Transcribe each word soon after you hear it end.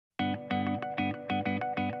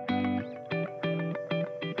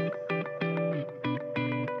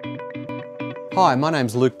Hi, my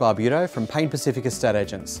name's Luke Barbuto from Payne Pacific Estate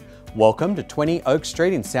Agents. Welcome to 20 Oak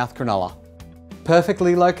Street in South Cronulla.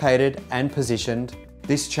 Perfectly located and positioned,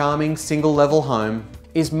 this charming single-level home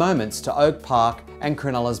is moments to Oak Park and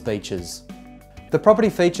Cronulla's beaches. The property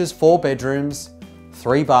features 4 bedrooms,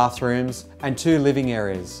 3 bathrooms and 2 living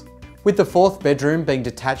areas, with the 4th bedroom being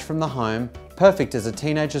detached from the home, perfect as a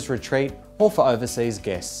teenager's retreat or for overseas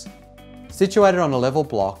guests. Situated on a level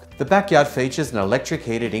block, the backyard features an electric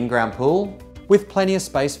heated in-ground pool with plenty of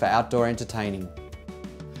space for outdoor entertaining.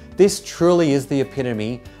 This truly is the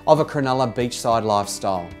epitome of a Cronulla beachside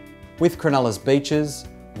lifestyle, with Cronulla's beaches,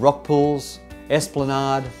 rock pools,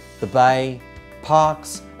 esplanade, the bay,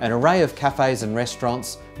 parks, an array of cafes and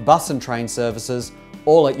restaurants, bus and train services,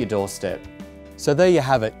 all at your doorstep. So there you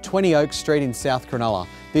have it, 20 Oak Street in South Cronulla.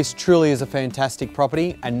 This truly is a fantastic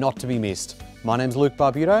property and not to be missed. My name's Luke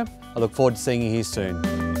Barbuto. I look forward to seeing you here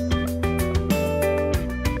soon.